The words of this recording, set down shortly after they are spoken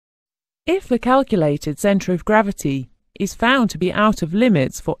If the calculated centre of gravity is found to be out of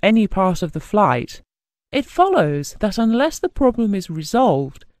limits for any part of the flight, it follows that unless the problem is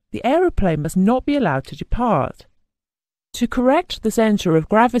resolved, the aeroplane must not be allowed to depart. To correct the centre of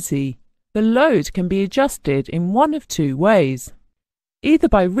gravity, the load can be adjusted in one of two ways, either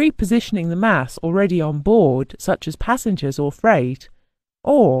by repositioning the mass already on board, such as passengers or freight,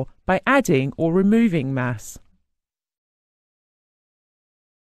 or by adding or removing mass.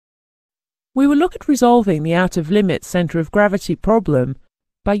 We will look at resolving the out-of-limits centre of gravity problem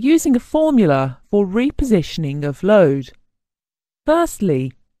by using a formula for repositioning of load.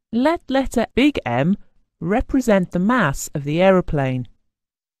 Firstly, let letter big M represent the mass of the aeroplane.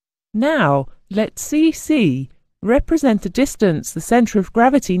 Now, let CC represent the distance the centre of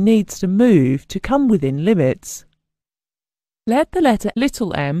gravity needs to move to come within limits. Let the letter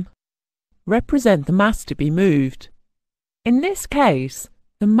little m represent the mass to be moved. In this case,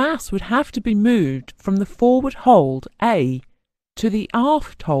 the mass would have to be moved from the forward hold A to the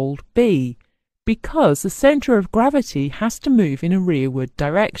aft hold B, because the centre of gravity has to move in a rearward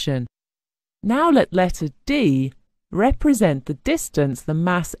direction. Now let letter D represent the distance the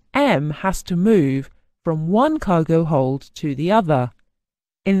mass M has to move from one cargo hold to the other,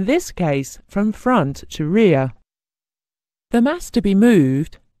 in this case from front to rear. The mass to be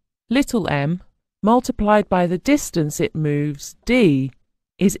moved, little m, multiplied by the distance it moves, D,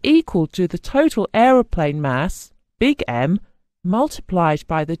 is equal to the total aeroplane mass, big M, multiplied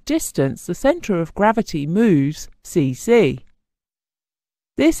by the distance the centre of gravity moves, cc.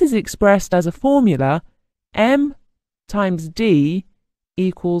 This is expressed as a formula m times d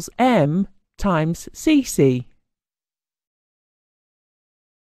equals m times cc.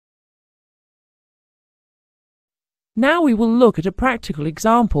 Now we will look at a practical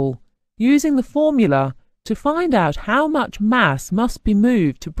example, using the formula to find out how much mass must be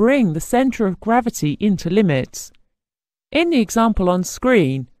moved to bring the centre of gravity into limits. In the example on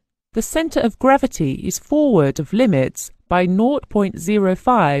screen, the centre of gravity is forward of limits by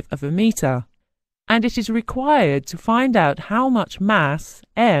 0.05 of a metre, and it is required to find out how much mass,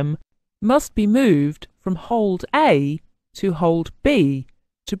 m, must be moved from hold A to hold B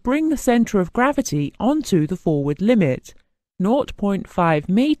to bring the centre of gravity onto the forward limit, 0.5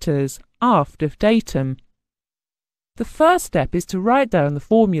 metres aft of datum. The first step is to write down the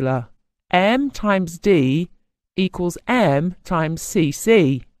formula m times d equals m times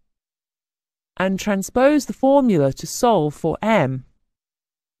cc, and transpose the formula to solve for m.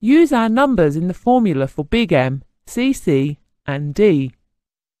 Use our numbers in the formula for big M, cc and d.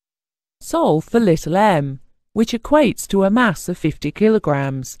 Solve for little m, which equates to a mass of 50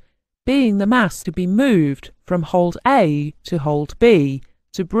 kilograms, being the mass to be moved from hold A to hold B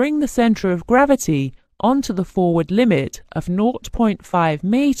to bring the centre of gravity onto the forward limit of 0.5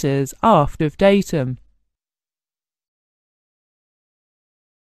 metres aft of datum.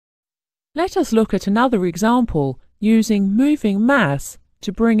 Let us look at another example using moving mass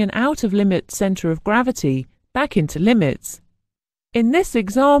to bring an out-of-limit centre of gravity back into limits. In this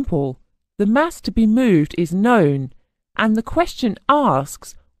example, the mass to be moved is known, and the question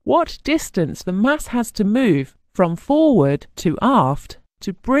asks what distance the mass has to move from forward to aft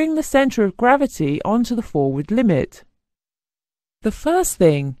to bring the centre of gravity onto the forward limit. The first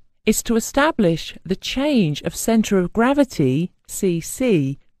thing is to establish the change of centre of gravity,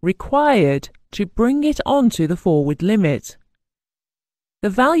 cc, required to bring it onto the forward limit. The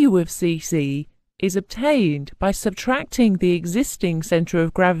value of cc is obtained by subtracting the existing centre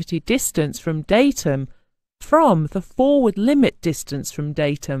of gravity distance from datum from the forward limit distance from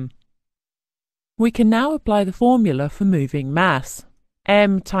datum. We can now apply the formula for moving mass.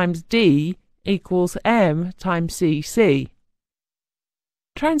 M times d equals m times cc.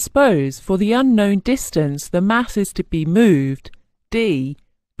 Transpose for the unknown distance the mass is to be moved, d,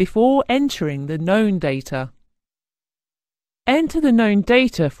 before entering the known data. Enter the known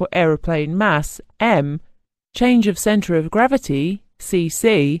data for aeroplane mass, m, change of centre of gravity,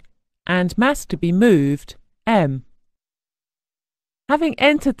 cc, and mass to be moved, m. Having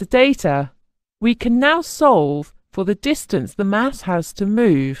entered the data, we can now solve for the distance the mass has to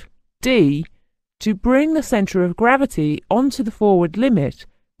move, d, to bring the centre of gravity onto the forward limit,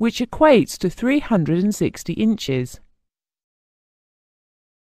 which equates to 360 inches.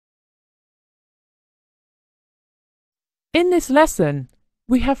 In this lesson,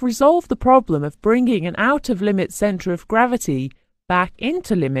 we have resolved the problem of bringing an out-of-limit centre of gravity back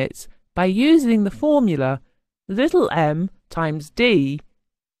into limits by using the formula little m times d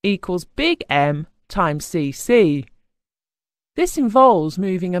equals big M times cc. This involves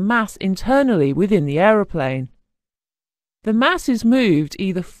moving a mass internally within the aeroplane. the mass is moved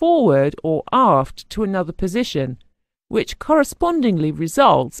either forward or aft to another position, which correspondingly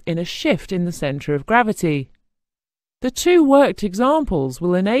results in a shift in the centre of gravity. The two worked examples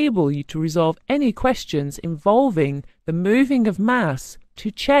will enable you to resolve any questions involving the moving of mass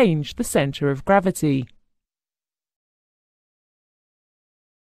to change the centre of gravity.